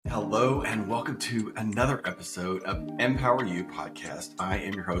Hello, and welcome to another episode of Empower You podcast. I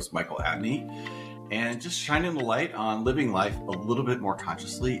am your host, Michael Abney, and just shining the light on living life a little bit more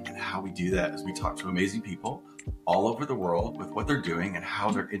consciously, and how we do that as we talk to amazing people all over the world with what they're doing and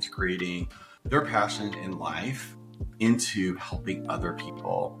how they're integrating their passion in life into helping other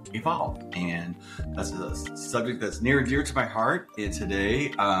people evolve. And that's a subject that's near and dear to my heart. And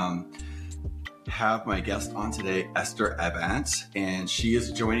today, have my guest on today, Esther Avant, and she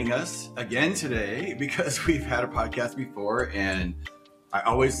is joining us again today because we've had a podcast before, and I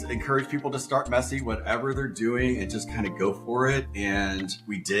always encourage people to start messy, whatever they're doing, and just kind of go for it. And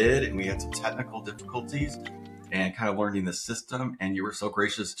we did, and we had some technical difficulties and kind of learning the system, and you were so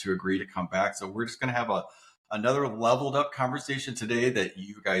gracious to agree to come back. So we're just going to have another leveled up conversation today that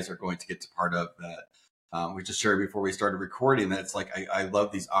you guys are going to get to part of that. We just shared before we started recording that it's like, I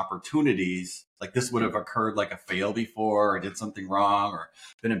love these opportunities. Like this would have occurred like a fail before, or I did something wrong, or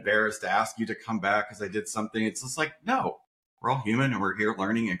been embarrassed to ask you to come back because I did something. It's just like, no, we're all human and we're here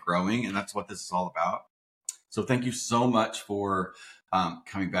learning and growing. And that's what this is all about. So thank you so much for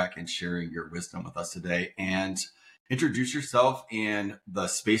coming back and sharing your wisdom with us today, and introduce yourself and the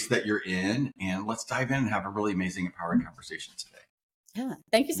space that you're in. And let's dive in and have a really amazing, empowering conversation today. Yeah.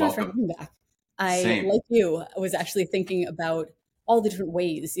 Thank you so much for having me back. Same. Like you, was actually thinking about all the different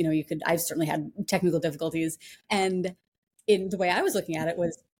ways, I've certainly had technical difficulties. And in the way I was looking at it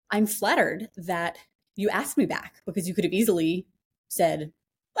was, I'm flattered that you asked me back, because you could have easily said,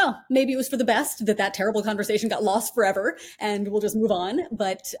 well, maybe it was for the best that terrible conversation got lost forever and we'll just move on.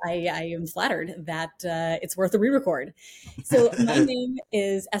 But I am flattered that it's worth a re-record. So my name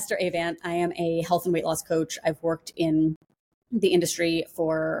is Esther Avant. I am a health and weight loss coach. I've worked in the industry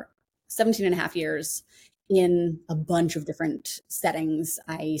for 17 and a half years in a bunch of different settings.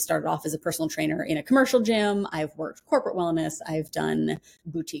 I started off as a personal trainer in a commercial gym. I've worked corporate wellness. I've done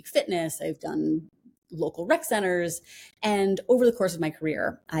boutique fitness. I've done local rec centers. And over the course of my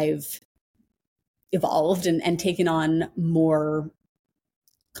career, I've evolved and taken on more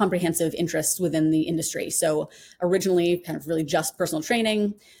comprehensive interests within the industry. So originally kind of really just personal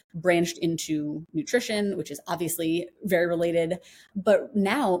training, branched into nutrition, which is obviously very related. But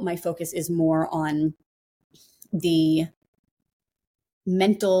now my focus is more on the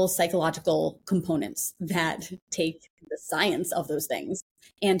mental, psychological components that take the science of those things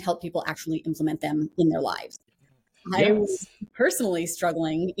and help people actually implement them in their lives. Yes. I was personally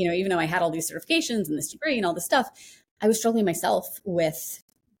struggling, even though I had all these certifications and this degree and all this stuff, I was struggling myself with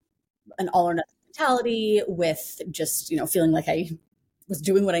an all or nothing mentality, with just, feeling like I was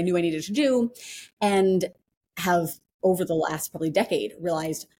doing what I knew I needed to do, and have over the last probably decade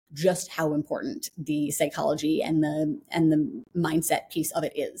realized just how important the psychology and the mindset piece of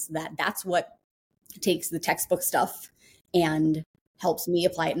it is. That's what takes the textbook stuff and helps me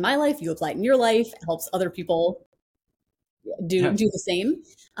apply it in my life. You apply it in your life, it helps other people do the same.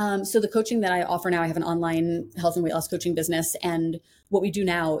 So the coaching that I offer now, I have an online health and weight loss coaching business. And what we do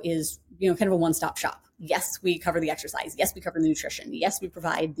now is, kind of a one-stop shop. Yes, we cover the exercise. Yes, we cover the nutrition. Yes, we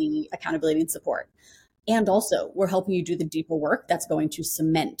provide the accountability and support. And also we're helping you do the deeper work that's going to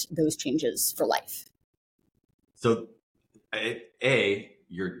cement those changes for life. So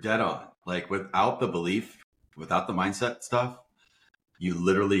you're dead on. Like without the belief, without the mindset stuff, you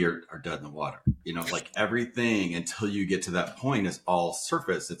literally are dead in the water. Like everything until you get to that point is all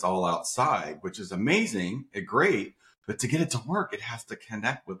surface. It's all outside, which is amazing and great. But to get it to work, it has to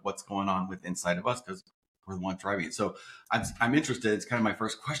connect with what's going on with inside of us, because we're the one driving it. So I'm interested. It's kind of my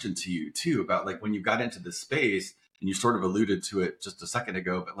first question to you too, about like when you got into this space, and you sort of alluded to it just a second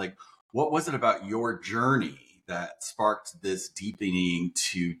ago, but like, what was it about your journey that sparked this deepening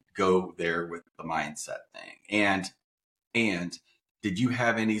to go there with the mindset thing? And did you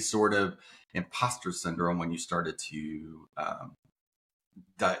have any sort of imposter syndrome when you started to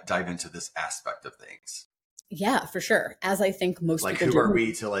dive into this aspect of things? Yeah, for sure. As I think most like, people who do. are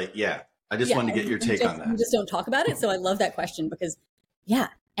we to like, I just wanted to get your take on that. We just don't talk about it. So I love that question because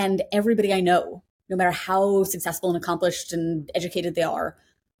and everybody I know, no matter how successful and accomplished and educated they are,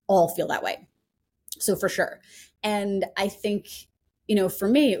 all feel that way. So for sure. And I think, for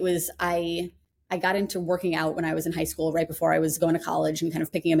me, it was, I got into working out when I was in high school, right before I was going to college and kind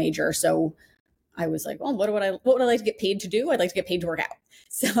of picking a major. So I was like, well, what would I like to get paid to do? I'd like to get paid to work out.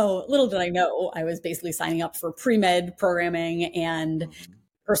 So little did I know, I was basically signing up for pre-med programming and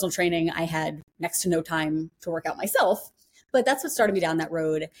personal training. I had next to no time to work out myself, but that's what started me down that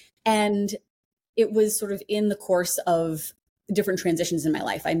road. And it was sort of in the course of different transitions in my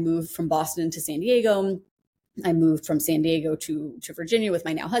life. I moved from Boston to San Diego. I moved from San Diego to Virginia with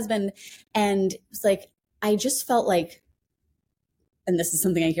my now husband. And it was like, I just felt like and this is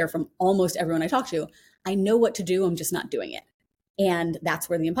something I hear from almost everyone I talk to, I know what to do, I'm just not doing it. And that's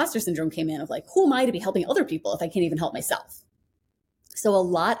where the imposter syndrome came in of like, who am I to be helping other people if I can't even help myself? So a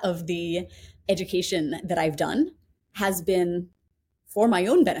lot of the education that I've done has been for my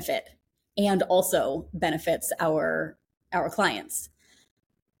own benefit and also benefits our clients.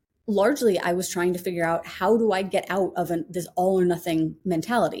 Largely, I was trying to figure out, how do I get out of this all or nothing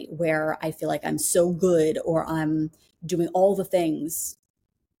mentality where I feel like I'm so good or I'm doing all the things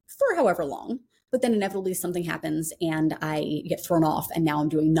for however long, but then inevitably something happens and I get thrown off and now I'm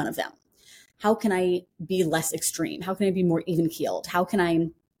doing none of them. How can I be less extreme? How can I be more even keeled? How can I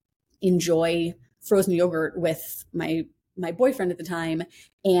enjoy frozen yogurt with my boyfriend at the time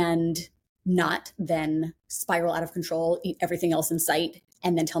and not then spiral out of control, eat everything else in sight,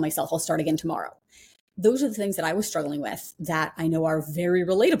 and then tell myself I'll start again tomorrow? Those are the things that I was struggling with that I know are very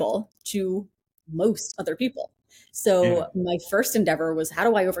relatable to most other people. So my first endeavor was, how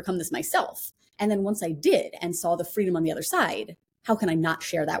do I overcome this myself? And then once I did and saw the freedom on the other side, how can I not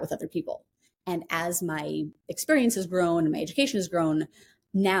share that with other people? And as my experience has grown and my education has grown,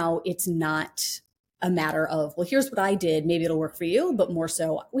 now it's not a matter of, well, here's what I did, maybe it'll work for you, but more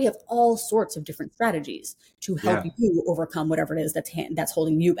so, we have all sorts of different strategies to help you overcome whatever it is that's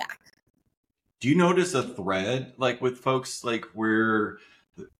holding you back. Do you notice a thread like with folks, like where,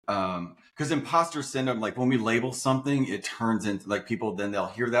 because imposter syndrome, like when we label something, it turns into like people, then they'll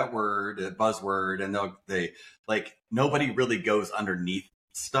hear that word, a buzzword, and they like, nobody really goes underneath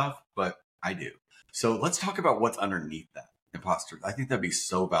stuff, but I do. So let's talk about what's underneath that imposter. I think that'd be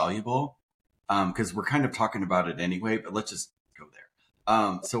so valuable, because we're kind of talking about it anyway, but let's just go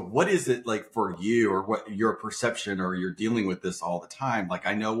there. So what is it like for you, or what your perception, or you're dealing with this all the time? Like,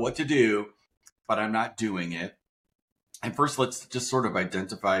 I know what to do, but I'm not doing it. And first, let's just sort of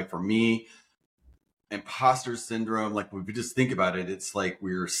identify, for me, imposter syndrome. Like, if we just think about it, it's like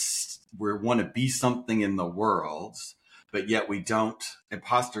we want to be something in the world, but yet we don't.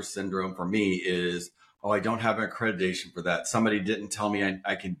 Imposter syndrome for me is, oh, I don't have an accreditation for that. Somebody didn't tell me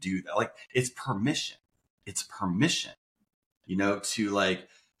I can do that. Like, it's permission. It's permission, to like,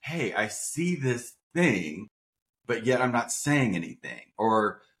 hey, I see this thing, but yet I'm not saying anything,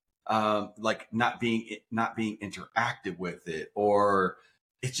 or like not being interactive with it, or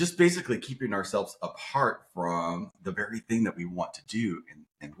it's just basically keeping ourselves apart from the very thing that we want to do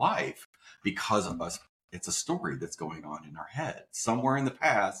in life because of us. It's a story that's going on in our head. Somewhere in the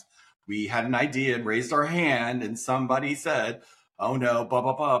past, we had an idea and raised our hand and somebody said, oh no, blah,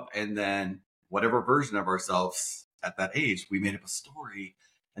 blah, blah. And then whatever version of ourselves at that age, we made up a story.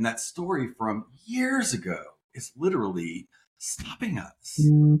 And that story from years ago is literally stopping us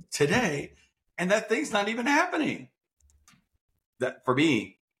today. And that thing's not even happening. That, for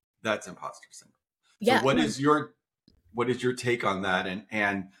me, that's imposter syndrome. Yeah. So what is your take on that?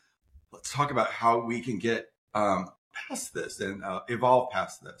 And let's talk about how we can get past this and evolve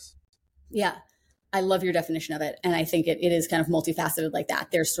past this. Yeah, I love your definition of it. And I think it is kind of multifaceted like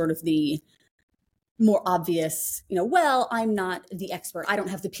that. There's sort of the more obvious, well, I'm not the expert. I don't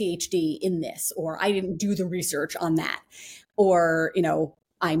have the PhD in this, or I didn't do the research on that, or,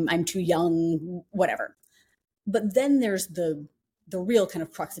 I'm too young, whatever. But then there's the real kind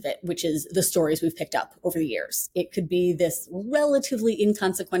of crux of it, which is the stories we've picked up over the years. It could be this relatively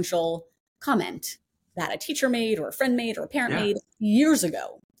inconsequential comment that a teacher made, or a friend made, or a parent made years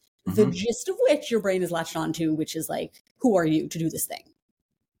ago, the gist of which your brain is latched onto, which is like, who are you to do this thing?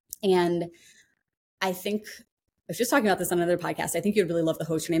 And I think I was just talking about this on another podcast. I think you'd really love the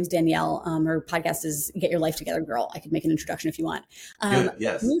host. Her name's Danielle. Her podcast is Get Your Life Together, Girl. I could make an introduction if you want.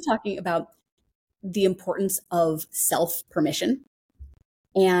 Yes. We were talking about the importance of self-permission.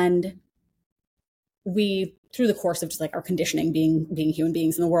 And we, through the course of just like our conditioning, being human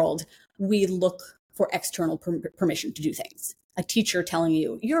beings in the world, we look for external permission to do things. A teacher telling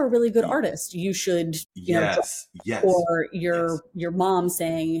you, you're a really good artist, you should, yes. Or your mom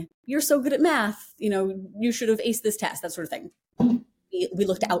saying, you're so good at math, you should have aced this test, that sort of thing. We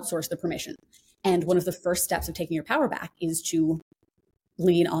look to outsource the permission. And one of the first steps of taking your power back is to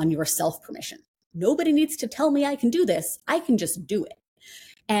lean on your self-permission. Nobody needs to tell me I can do this. I can just do it.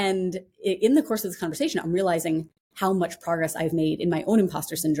 And in the course of this conversation, I'm realizing how much progress I've made in my own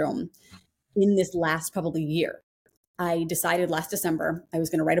imposter syndrome in this last probably year. I decided last December I was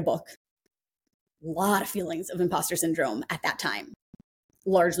going to write a book. A lot of feelings of imposter syndrome at that time.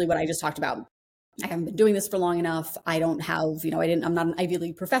 Largely what I just talked about. I haven't been doing this for long enough. I don't have, I'm not an Ivy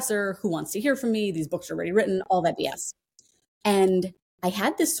League professor. Who wants to hear from me? These books are already written, all that BS. And I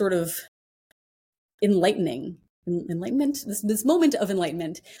had this sort of enlightenment, this moment of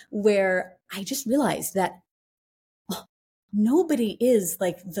enlightenment where I just realized that nobody is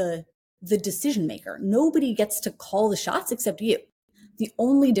like the decision maker. Nobody gets to call the shots except you. The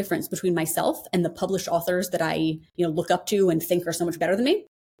only difference between myself and the published authors that I, look up to and think are so much better than me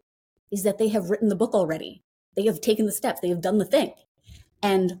is that they have written the book already. They have taken the steps. They have done the thing.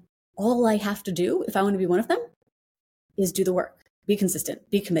 And all I have to do, if I want to be one of them, is do the work, be consistent,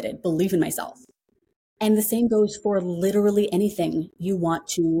 be committed, believe in myself. And the same goes for literally anything you want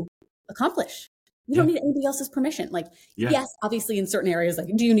to accomplish. You don't need anybody else's permission. Like, yes, obviously in certain areas, like,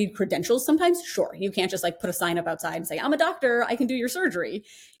 do you need credentials sometimes? Sure. You can't just like put a sign up outside and say, I'm a doctor, I can do your surgery.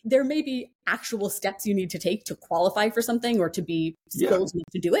 There may be actual steps you need to take to qualify for something or to be skilled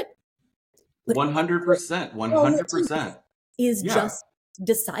enough to do it. 100%, 100%. Is just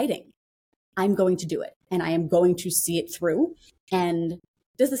deciding I'm going to do it and I am going to see it through. And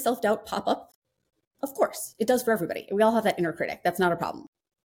does the self-doubt pop up? Of course, it does for everybody. We all have that inner critic. That's not a problem.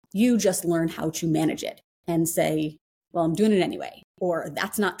 You just learn how to manage it and say, well, I'm doing it anyway, or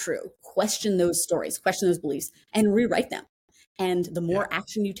that's not true. Question those stories, question those beliefs, and rewrite them. And the more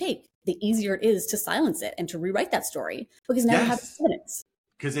action you take, the easier it is to silence it and to rewrite that story, because now you have evidence.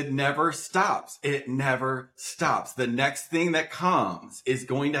 Because it never stops. It never stops. The next thing that comes is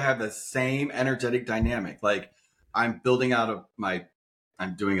going to have the same energetic dynamic. Like I'm building out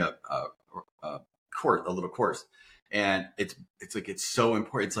I'm doing a little course. And it's so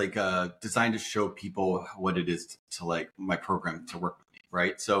important. It's like designed to show people what it is to like my program to work with me,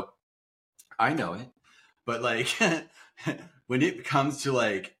 right? So I know it, but like when it comes to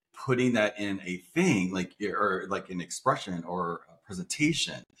like putting that in a thing, like or like an expression or a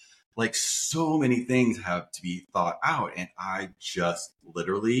presentation, like so many things have to be thought out, and I just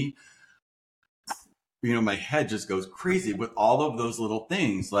literally, my head just goes crazy with all of those little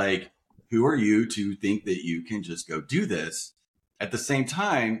things, like. Who are you to think that you can just go do this? At the same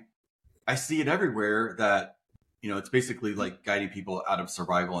time, I see it everywhere that, it's basically like guiding people out of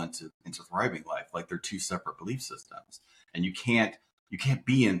survival into thriving life. Like they're two separate belief systems, and you can't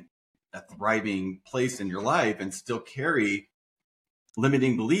be in a thriving place in your life and still carry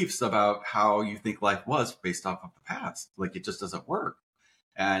limiting beliefs about how you think life was based off of the past. Like it just doesn't work.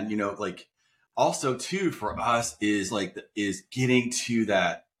 And, like also too, for us is getting to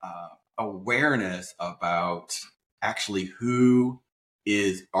that, awareness about actually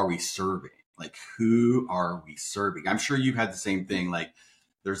are we serving? Like, who are we serving? I'm sure you've had the same thing. Like,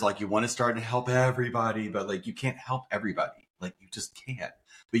 there's like, you want to start to help everybody, but like, you can't help everybody. Like, you just can't.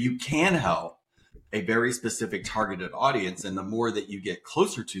 But you can help a very specific targeted audience. And the more that you get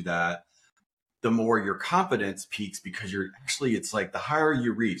closer to that, the more your confidence peaks, because it's like the higher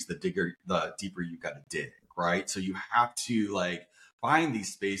you reach, the deeper you got to dig, right? So you have to like, find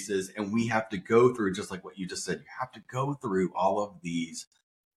these spaces, and we have to go through, just like what you just said, you have to go through all of these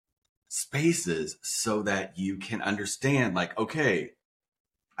spaces so that you can understand, like, okay,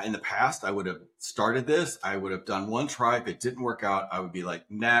 in the past, I would have started this, I would have done one try. If it didn't work out, I would be like,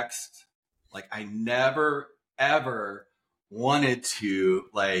 next. Like, I never, ever wanted to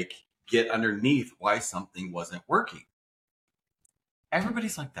like get underneath why something wasn't working.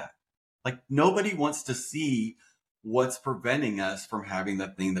 Everybody's like that. Like, nobody wants to see what's preventing us from having the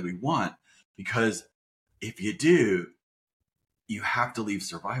thing that we want. Because if you do, you have to leave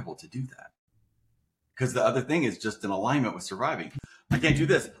survival to do that. Because the other thing is just in alignment with surviving. I can't do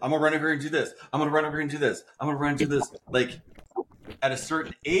this. I'm going to run over here and do this. I'm going to run over here and do this. I'm going to run and do this. Like, at a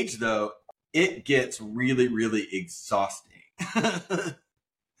certain age, though, it gets really, really exhausting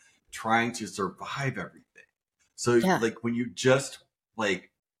trying to survive everything. So, like, when you just,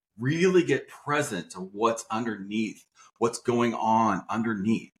 like, really get present to what's underneath, what's going on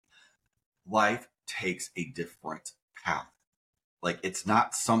underneath, life takes a different path. Like, it's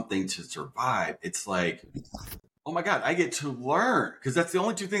not something to survive. It's like, oh my God, I get to learn, because that's the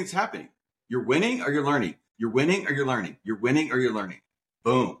only two things happening. You're winning or you're learning. You're winning or you're learning. You're winning or you're learning.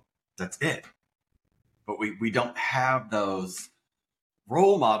 Boom. That's it. But we don't have those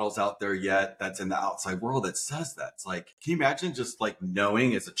role models out there yet that's in the outside world that says that. It's like, can you imagine just like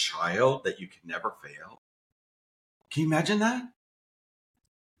knowing as a child that you can never fail? Can you imagine that?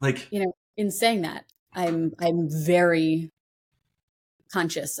 Like, in saying that, I'm very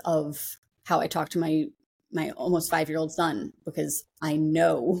conscious of how I talk to my almost 5-year-old son, because I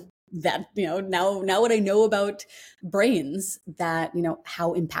know that, now what I know about brains, that,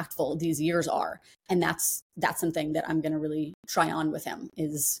 how impactful these years are. And that's something that I'm going to really try on with him,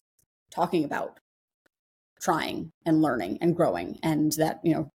 is talking about trying and learning and growing, and that,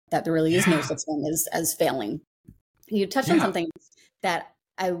 that there really is no such thing as failing. You touched on something that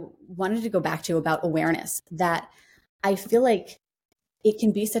I wanted to go back to about awareness, that I feel like it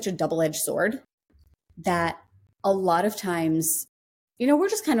can be such a double-edged sword, that a lot of times, we're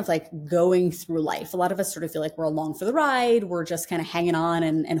just kind of like going through life. A lot of us sort of feel like we're along for the ride. We're just kind of hanging on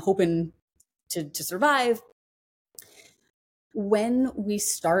and hoping to survive. When we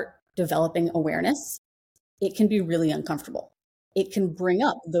start developing awareness, it can be really uncomfortable. It can bring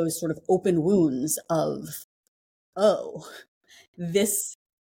up those sort of open wounds of, oh, this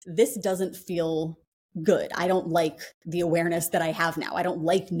doesn't feel good. I don't like the awareness that I have now. I don't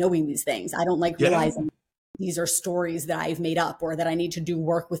like knowing these things. I don't like realizing these are stories that I've made up or that I need to do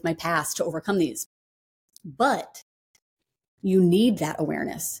work with my past to overcome these. But you need that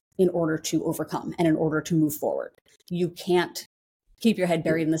awareness in order to overcome and in order to move forward. You can't keep your head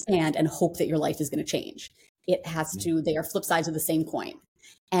buried in the sand and hope that your life is going to change. It has to, they are flip sides of the same coin.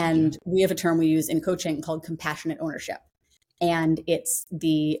 And we have a term we use in coaching called compassionate ownership. And it's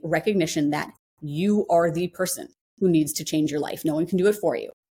the recognition that you are the person who needs to change your life. No one can do it for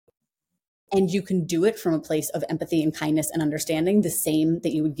you. And you can do it from a place of empathy and kindness and understanding, the same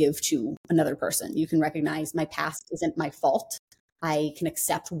that you would give to another person. You can recognize my past isn't my fault. I can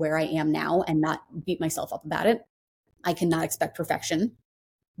accept where I am now and not beat myself up about it. I cannot expect perfection,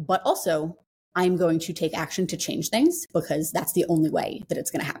 but also I'm going to take action to change things because that's the only way that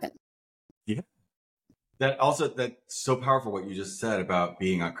it's going to happen. Yeah. That's so powerful what you just said about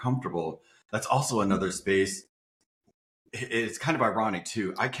being uncomfortable. That's also another space. It's kind of ironic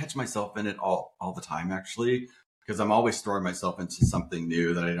too. I catch myself in it all the time, actually, because I'm always throwing myself into something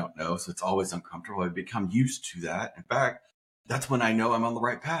new that I don't know. So it's always uncomfortable. I've become used to that. In fact, that's when I know I'm on the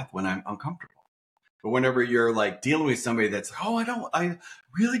right path, when I'm uncomfortable. But whenever you're like dealing with somebody that's, I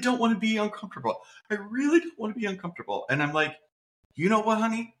really don't want to be uncomfortable. I really don't want to be uncomfortable. And I'm like, you know what,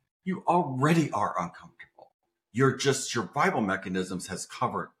 honey? You already are uncomfortable. Your survival mechanisms has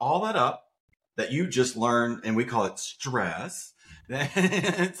covered all that up that you just learned, and we call it stress.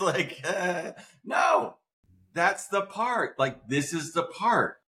 It's like, no, that's the part. Like, this is the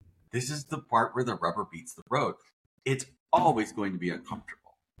part. This is the part where the rubber meets the road. It's always going to be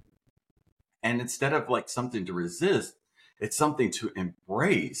uncomfortable. And instead of like something to resist, it's something to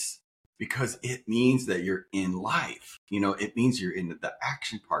embrace because it means that you're in life. It means you're in the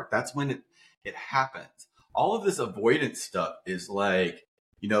action part. That's when it happens. All of this avoidance stuff is like,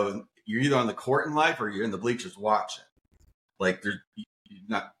 you're either on the court in life or you're in the bleachers watching. Like there's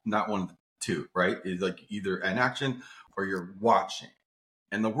not one of the two, right? It's like either an action or you're watching.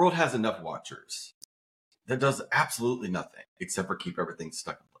 And the world has enough watchers that does absolutely nothing except for keep everything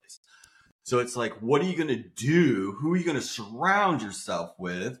stuck in place. So it's like, what are you going to do? Who are you going to surround yourself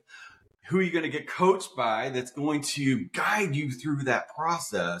with? Who are you going to get coached by that's going to guide you through that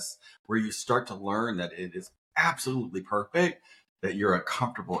process where you start to learn that it is absolutely perfect, that you're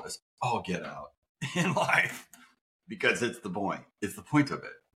uncomfortable as all get out in life, because it's the point. It's the point of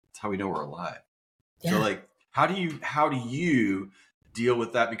it. It's how we know we're alive. Yeah. So like, how do you deal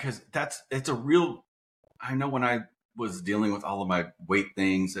with that? Because it's a real, I know when I was dealing with all of my weight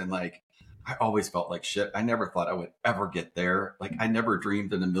things and like, I always felt like shit. I never thought I would ever get there. Like I never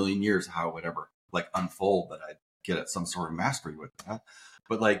dreamed in a million years how it would ever like unfold that I'd get at some sort of mastery with that.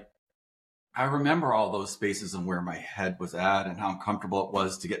 But like, I remember all those spaces and where my head was at and how uncomfortable it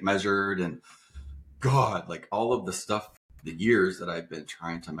was to get measured and God, like all of the stuff, the years that I've been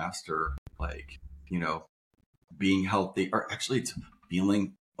trying to master, like, being healthy, or actually it's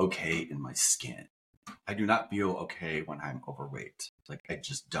feeling okay in my skin. I do not feel okay when I'm overweight. Like I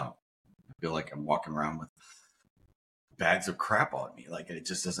just don't. I feel like I'm walking around with bags of crap on me. Like it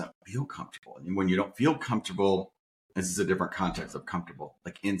just doesn't feel comfortable. And when you don't feel comfortable, this is a different context of comfortable,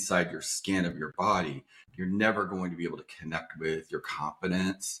 like inside your skin of your body, you're never going to be able to connect with your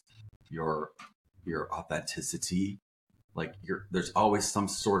confidence, your authenticity. Like there's always some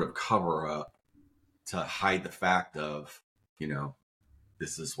sort of cover up to hide the fact of,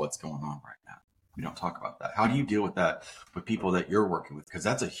 this is what's going on right now. We don't talk about that. How do you deal with that with people that you're working with? Because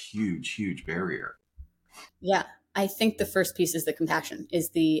that's a huge, huge barrier. Yeah. I think the first piece is the compassion, is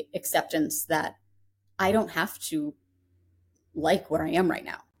the acceptance that I don't have to like where I am right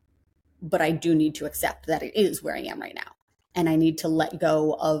now, but I do need to accept that it is where I am right now. And I need to let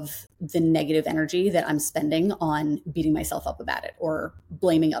go of the negative energy that I'm spending on beating myself up about it or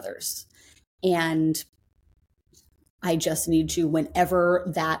blaming others. And I just need to,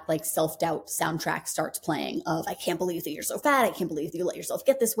 whenever that like self-doubt soundtrack starts playing of, I can't believe that you're so fat, I can't believe that you let yourself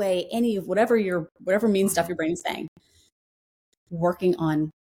get this way, any of whatever mean stuff your brain is saying, working on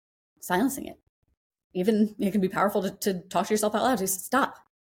silencing it. Even it can be powerful to talk to yourself out loud. Just stop.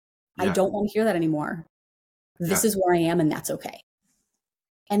 Yeah. I don't want to hear that anymore. This is where I am and that's okay.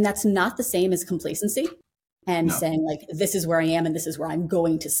 And that's not the same as complacency and saying like, this is where I am and this is where I'm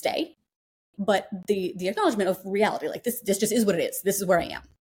going to stay. but the acknowledgement of reality, like this just is what it is. This is where I am.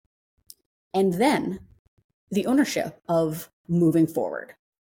 And then the ownership of moving forward.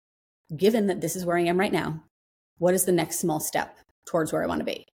 Given that this is where I am right now, what is the next small step towards where I want to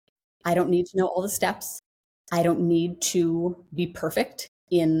be? I don't need to know all the steps. I don't need to be perfect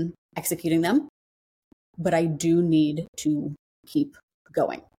in executing them, but I do need to keep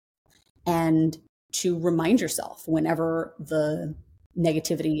going. And to remind yourself whenever the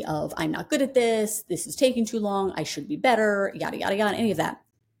negativity of I'm not good at this is taking too long, I should be better, yada, yada, yada, any of that,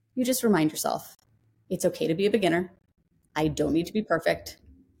 you just remind yourself, it's okay to be a beginner. I don't need to be perfect.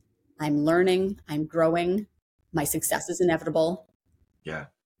 I'm learning, I'm growing. My success is inevitable. Yeah.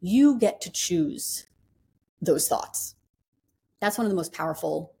 You get to choose those thoughts. That's one of the most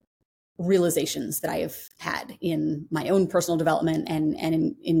powerful realizations that I have had in my own personal development and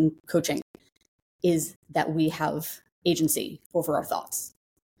in coaching, is that we have agency over our thoughts.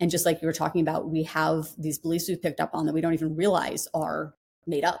 And just like you were talking about, we have these beliefs we've picked up on that we don't even realize are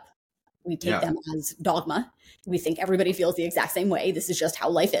made up. We take them as dogma. We think everybody feels the exact same way. This is just how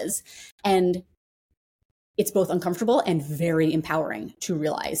life is. And it's both uncomfortable and very empowering to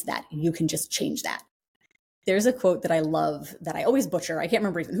realize that you can just change that. There's a quote that I love that I always butcher. I can't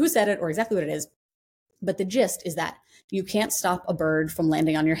remember even who said it or exactly what it is, but the gist is that you can't stop a bird from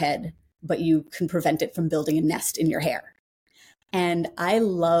landing on your head, but you can prevent it from building a nest in your hair. And I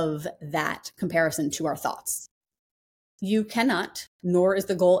love that comparison to our thoughts. You cannot, nor is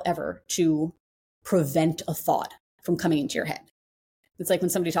the goal ever, to prevent a thought from coming into your head. It's like when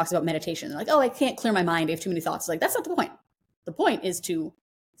somebody talks about meditation, they're like, oh, I can't clear my mind, I have too many thoughts. Like, that's not the point. The point is to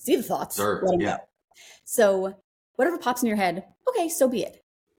see the thoughts, let them go. So whatever pops in your head, okay, so be it.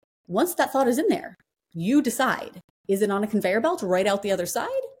 Once that thought is in there, you decide, is it on a conveyor belt right out the other side?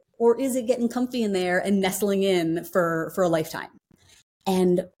 Or is it getting comfy in there and nestling in for a lifetime?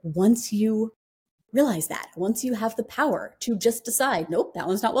 And once you realize that, once you have the power to just decide, nope, that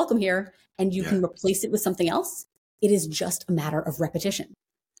one's not welcome here, and you can replace it with something else, it is just a matter of repetition.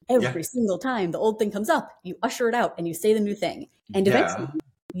 Every single time the old thing comes up, you usher it out and you say the new thing. And eventually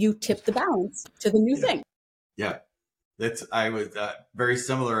you tip the balance to the new thing. Yeah. I was very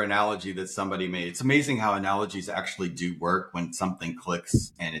similar analogy that somebody made. It's amazing how analogies actually do work when something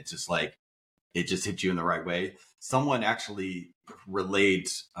clicks and it's just like, it just hits you in the right way. Someone actually relayed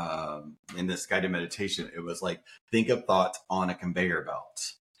in this guided meditation, it was like, think of thoughts on a conveyor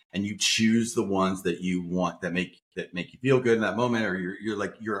belt, and you choose the ones that you want that make you feel good in that moment, or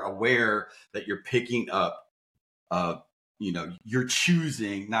you're aware that you're picking up, you're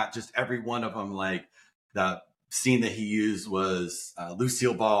choosing not just every one of them. Like the scene that he used was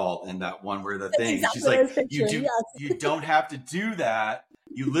Lucille Ball, and that one where the thing, exactly, she's like, you don't have to do that.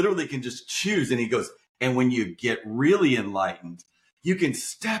 You literally can just choose. And he goes, and when you get really enlightened, you can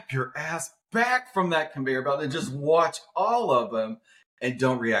step your ass back from that conveyor belt and just watch all of them and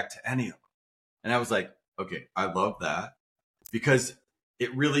don't react to any of them. And I was like, okay, I love that, because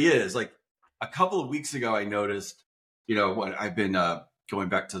it really is. Like a couple of weeks ago, I noticed, when I've been going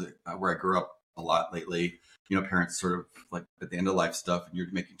back to where I grew up a lot lately, parents sort of like at the end of life stuff, and you're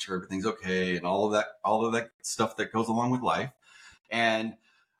making sure everything's okay and all of that stuff that goes along with life. And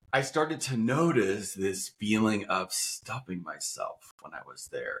I started to notice this feeling of stopping myself when I was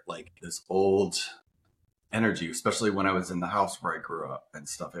there, like this old energy, especially when I was in the house where I grew up and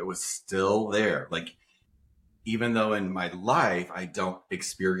stuff. It was still there. Like, even though in my life I don't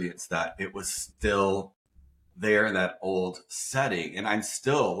experience that, it was still there in that old setting. And I'm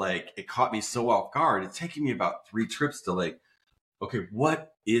still like, it caught me so off guard. It's taking me about 3 trips to like, okay,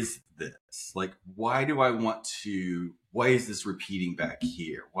 what is this? Like, why is this repeating back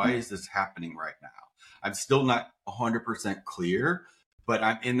here? Why is this happening right now? I'm still not 100% clear, but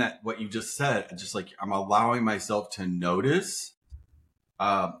I'm in that, what you just said, just like, I'm allowing myself to notice.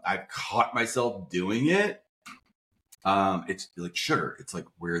 I've caught myself doing it. It's like sugar. It's like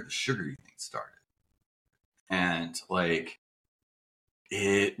where the sugary thing started. And like,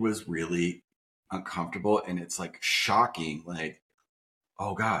 it was really uncomfortable, and it's like shocking. Like,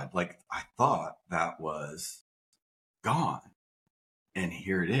 oh God, like I thought that was gone, and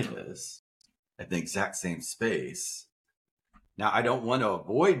here it is at the exact same space. Now, I don't want to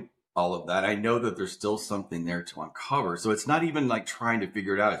avoid all of that. I know that there's still something there to uncover. So it's not even like trying to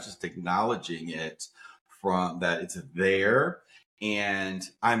figure it out. It's just acknowledging it from that it's there. And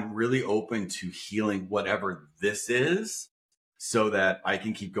I'm really open to healing whatever this is, so that I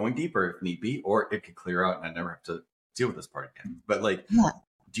can keep going deeper if need be, or it could clear out and I never have to deal with this part again. But like,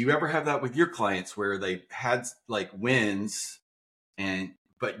 do you ever have that with your clients where they had like wins,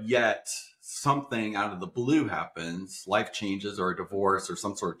 but yet something out of the blue happens, life changes or a divorce or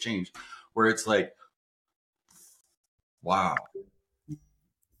some sort of change where it's like, wow.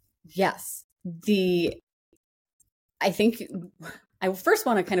 Yes. I think I first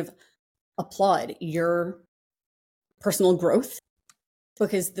want to kind of applaud your personal growth,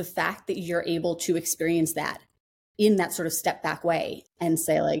 because the fact that you're able to experience that in that sort of step back way and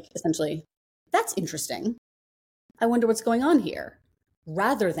say, like, essentially, that's interesting. I wonder what's going on here,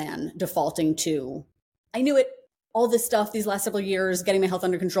 rather than defaulting to, I knew it, all this stuff these last several years, getting my health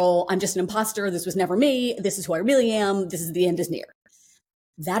under control. I'm just an imposter. This was never me. This is who I really am. This is, the end is near.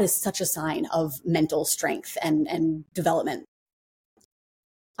 That is such a sign of mental strength and development.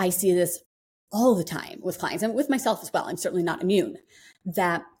 I see this all the time with clients and with myself as well. I'm certainly not immune.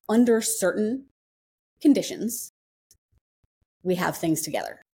 That under certain conditions, we have things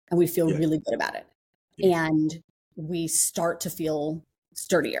together and we feel really good about it. And we start to feel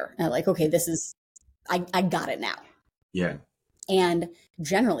sturdier. And like, okay, this is, I got it now. Yeah. And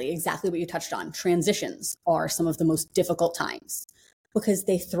generally, exactly what you touched on, transitions are some of the most difficult times, because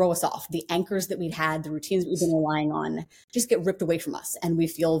they throw us off. The anchors that we'd had, the routines that we've been relying on, just get ripped away from us, and we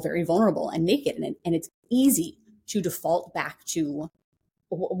feel very vulnerable and naked. And it's easy to default back to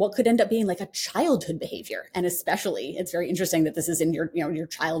what could end up being like a childhood behavior. And especially, it's very interesting that this is in your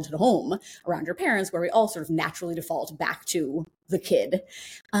childhood home around your parents, where we all sort of naturally default back to the kid.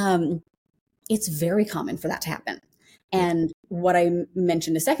 It's very common for that to happen. And what I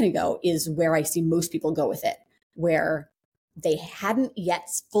mentioned a second ago is where I see most people go with it, where they hadn't yet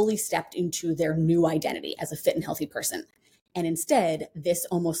fully stepped into their new identity as a fit and healthy person. And instead, this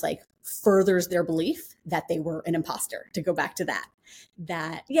almost like furthers their belief that they were an imposter, to go back to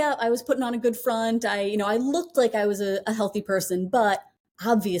that, yeah, I was putting on a good front. I looked like I was a healthy person, but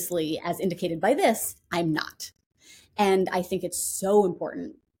obviously, as indicated by this, I'm not. And I think it's so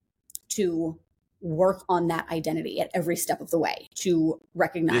important to work on that identity at every step of the way, to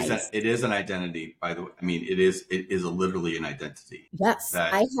recognize it is an identity, by the way. I mean, it is literally an identity. Yes.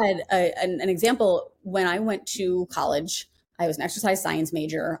 I had an example when I went to college. I was an exercise science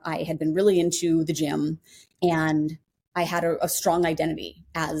major. I had been really into the gym, and I had a strong identity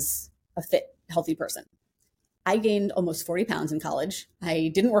as a fit, healthy person. I gained almost 40 pounds in college. I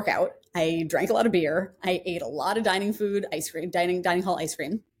didn't work out. I drank a lot of beer. I ate a lot of dining food, ice cream, dining hall ice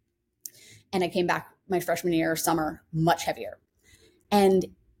cream. And I came back my freshman year, summer, much heavier. And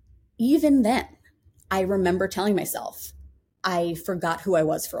even then, I remember telling myself, I forgot who I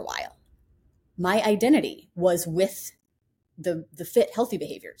was for a while. My identity was with the fit, healthy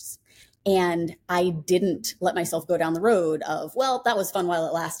behaviors. And I didn't let myself go down the road of, well, that was fun while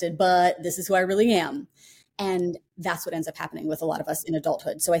it lasted, but this is who I really am. And that's what ends up happening with a lot of us in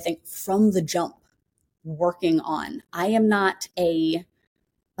adulthood. So I think from the jump, working on, I am not a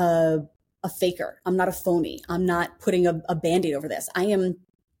faker. I'm not a phony. I'm not putting a Band-Aid over this. I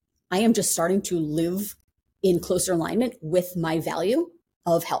am just starting to live in closer alignment with my value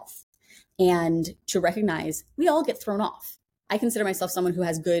of health, and to recognize we all get thrown off. I consider myself someone who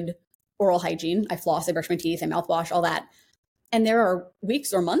has good oral hygiene. I floss, I brush my teeth, I mouthwash, all that. And there are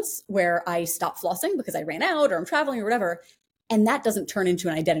weeks or months where I stop flossing because I ran out or I'm traveling or whatever. And that doesn't turn into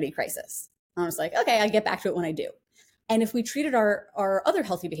an identity crisis. I'm just like, okay, I get back to it when I do. And if we treated our other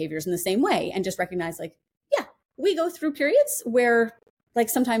healthy behaviors in the same way and just recognize, like, yeah, we go through periods where, like,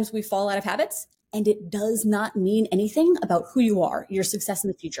 sometimes we fall out of habits, and it does not mean anything about who you are, your success in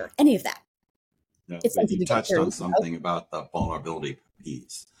the future, any of that. No, it's something you touched on something about the vulnerability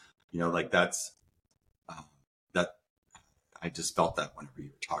piece. Like that's that I just felt that whenever you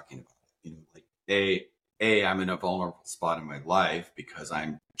were talking about it. Like I'm in a vulnerable spot in my life because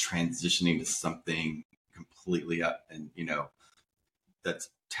I'm transitioning to something completely up, and that's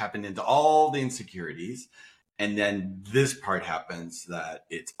tapping into all the insecurities. And then this part happens that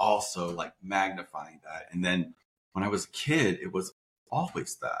it's also like magnifying that. And then when I was a kid, it was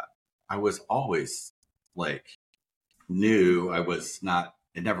always that. I was always like, knew I was not,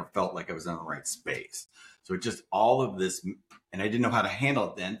 it never felt like I was in the right space. So it just all of this, and I didn't know how to handle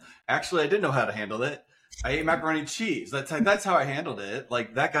it then. Actually, I didn't know how to handle it. I ate macaroni and cheese. That's how I handled it.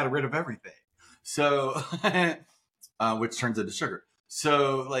 Like that got rid of everything. So, which turns into sugar.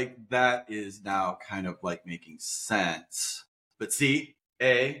 So like that is now kind of like making sense. But see,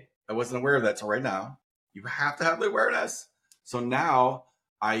 I wasn't aware of that till right now. You have to have the awareness. So now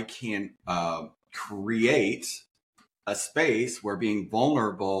I can create a space where being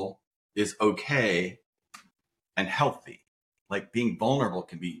vulnerable is okay and healthy. Like being vulnerable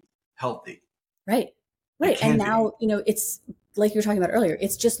can be healthy. Right. And now, it's like you were talking about earlier,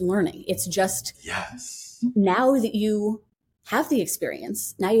 it's just learning. It's just, yes. Now that you have the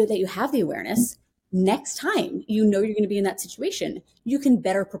experience, now that you have the awareness, next time you know you're going to be in that situation, you can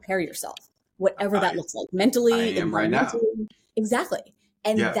better prepare yourself, whatever that I looks like, I mentally, am right now. environmentally. Exactly.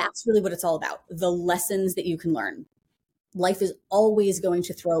 And Yeah. that's really what it's all about, the lessons that you can learn. Life is always going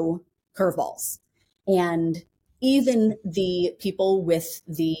to throw curveballs. And even the people with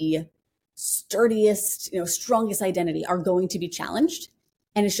the sturdiest, strongest identity are going to be challenged.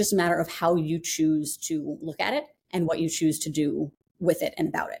 And it's just a matter of how you choose to look at it and what you choose to do with it and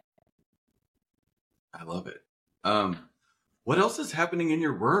about it. I love it. What else is happening in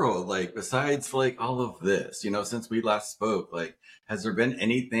your world? Like, besides like all of this, since we last spoke, like, has there been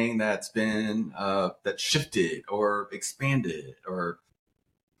anything that's been, that shifted or expanded or,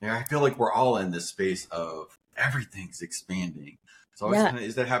 I feel like we're all in this space of everything's expanding. So always Yeah. kind of,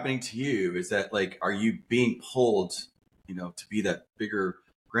 is that happening to you? Is that like, are you being pulled, to be that bigger,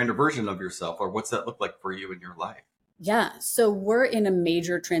 grander version of yourself, or what's that look like for you in your life? Yeah. So we're in a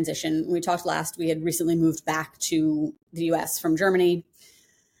major transition. When we talked last, we had recently moved back to the US from Germany.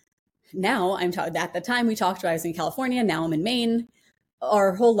 Now at the time we talked, I was in California. Now I'm in Maine.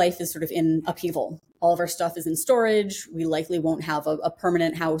 Our whole life is sort of in upheaval. All of our stuff is in storage. We likely won't have a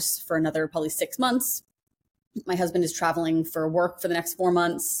permanent house for another probably 6 months. My husband is traveling for work for the next 4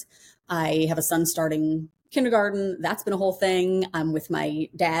 months. I have a son starting kindergarten. That's been a whole thing. I'm with my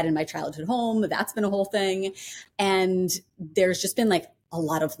dad in my childhood home. That's been a whole thing. And there's just been like a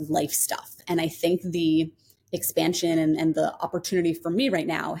lot of life stuff. And I think the expansion and the opportunity for me right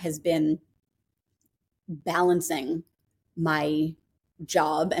now has been balancing my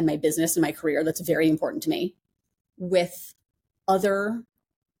job and my business and my career that's very important to me with other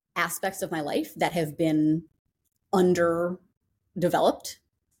aspects of my life that have been underdeveloped,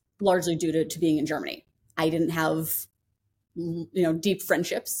 largely due to being in Germany. I didn't have deep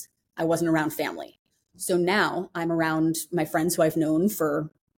friendships. I wasn't around family. So now I'm around my friends who I've known for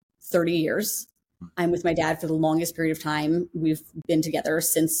 30 years. I'm with my dad for the longest period of time. We've been together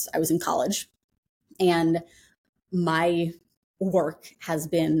since I was in college. And my work has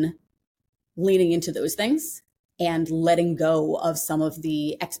been leaning into those things and letting go of some of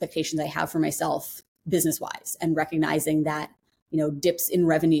the expectations I have for myself business wise, and recognizing that, dips in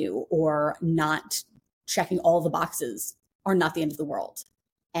revenue or not checking all the boxes are not the end of the world.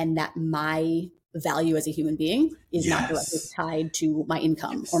 And that my value as a human being is not directly Yes. tied to my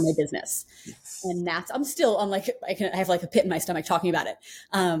income or my Yes. business. Yes. And I'm still on like, I have like a pit in my stomach talking about it.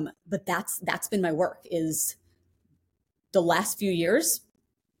 But that's been my work. Is the last few years,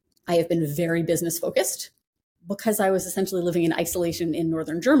 I have been very business focused because I was essentially living in isolation in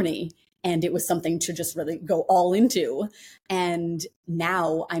northern Germany, and it was something to just really go all into. And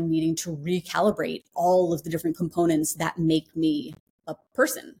now I'm needing to recalibrate all of the different components that make me a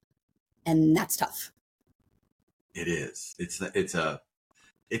person. And that's tough. It is. It's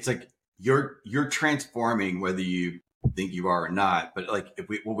like you're transforming whether you think you are or not. But like,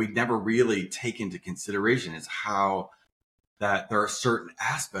 what we never really take into consideration is how that there are certain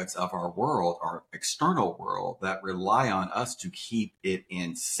aspects of our world, our external world, that rely on us to keep it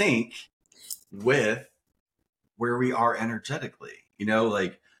in sync with where we are energetically.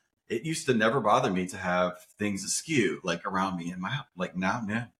 Like, it used to never bother me to have things askew, like around me in my house. Like, now,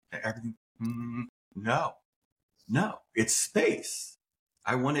 no, everything, no, it's space.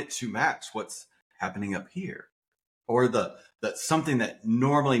 I want it to match what's happening up here, or that something that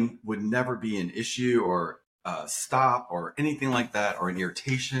normally would never be an issue or stop or anything like that, or an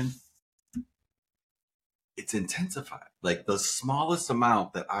irritation. It's intensified. Like, the smallest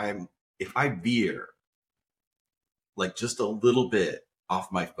amount if I veer like just a little bit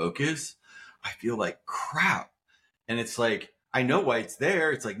off my focus, I feel like crap. And it's like, I know why it's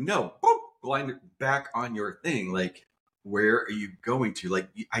there. It's like, no, boom, blind back on your thing. Like, where are you going to? Like,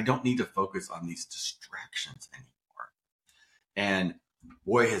 I don't need to focus on these distractions anymore. And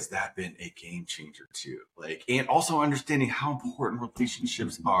boy, has that been a game changer too. Like, and also understanding how important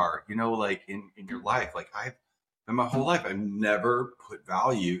relationships are, like in your life. Like, in my whole life, I've never put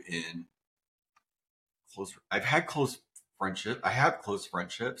value in I've had close friendship. I have close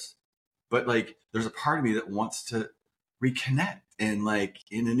friendships, but like, there's a part of me that wants to reconnect and like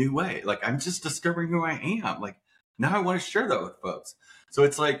in a new way. Like, I'm just discovering who I am. Like, now I want to share that with folks. So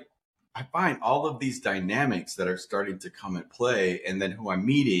it's like, I find all of these dynamics that are starting to come and play, and then who I'm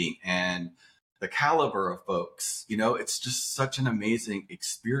meeting and the caliber of folks, it's just such an amazing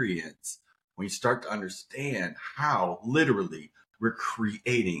experience when you start to understand how literally we're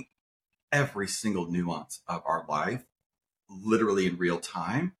creating every single nuance of our life, literally in real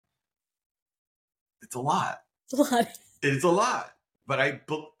time. It's a lot. It's a lot. It's a lot. But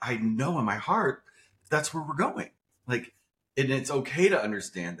I know in my heart that's where we're going. Like, And it's okay to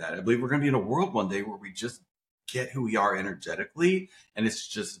understand that. I believe we're going to be in a world one day where we just get who we are energetically, and it's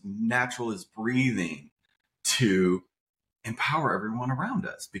just natural as breathing to empower everyone around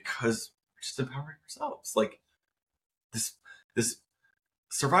us, because we're just empowering ourselves. Like this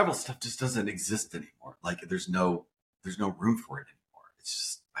survival stuff just doesn't exist anymore. Like there's no room for it anymore. It's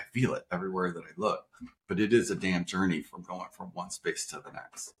just, I feel it everywhere that I look. But it is a damn journey from going from one space to the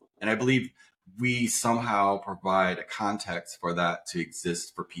next. And I believe we somehow provide a context for that to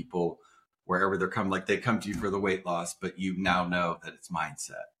exist for people wherever they're coming. Like they come to you for the weight loss, but you now know that it's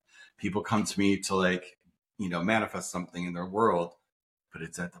mindset. People come to me to like, manifest something in their world, but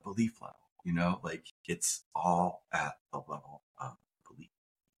it's at the belief level, like it's all at the level of belief.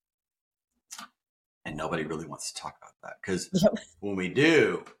 And nobody really wants to talk about that, because when we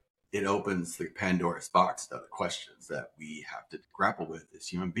do, it opens the Pandora's box of the questions that we have to grapple with as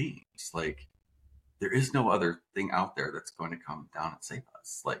human beings. Like there is no other thing out there that's going to come down and save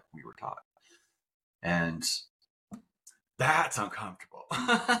us like we were taught. And that's uncomfortable.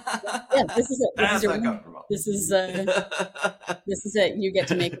 Yeah, this is it. That's uncomfortable. This is it. You get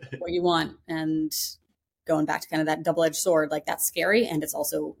to make what you want. And going back to kind of that double-edged sword, like that's scary. And it's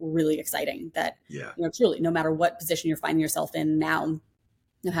also really exciting that, truly, no matter what position you're finding yourself in now,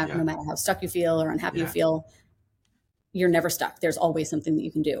 no matter how stuck you feel or unhappy you feel, you're never stuck. There's always something that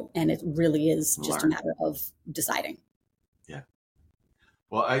you can do. And it really is just a matter of deciding. Yeah.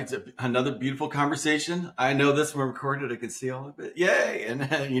 Well, another beautiful conversation. I know this one recorded. I can see all of it. Yay.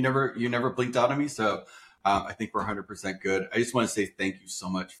 And you never blinked out on me. So I think we're 100% good. I just want to say thank you so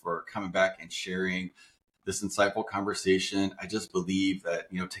much for coming back and sharing this insightful conversation. I just believe that,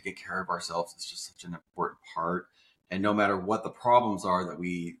 taking care of ourselves is just such an important part. And no matter what the problems are that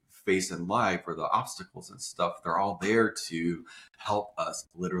we face in life or the obstacles and stuff, they're all there to help us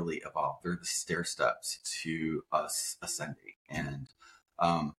literally evolve. They're the stair steps to us ascending. And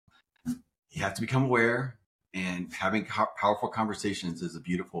you have to become aware, and having powerful conversations is a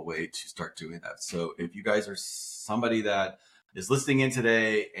beautiful way to start doing that. So if you guys are somebody that is listening in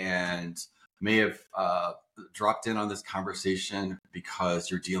today and may have dropped in on this conversation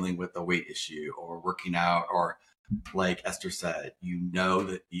because you're dealing with a weight issue or working out, or like Esther said,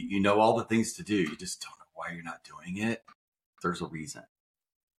 that you know all the things to do, you just don't know why you're not doing it, there's a reason.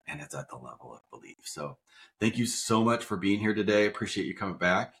 And it's at the level of belief. So thank you so much for being here today. I appreciate you coming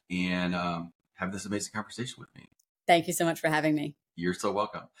back and having this amazing conversation with me. Thank you so much for having me. You're so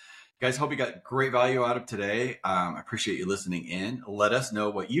welcome. Guys, hope you got great value out of today. I appreciate you listening in. Let us know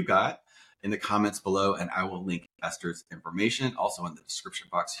what you got in the comments below, and I will link Esther's information also in the description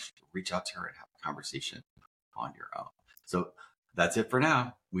box. You should reach out to her and have a conversation on your own. So that's it for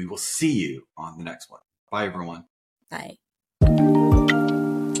now. We will see you on the next one. Bye, everyone. Bye.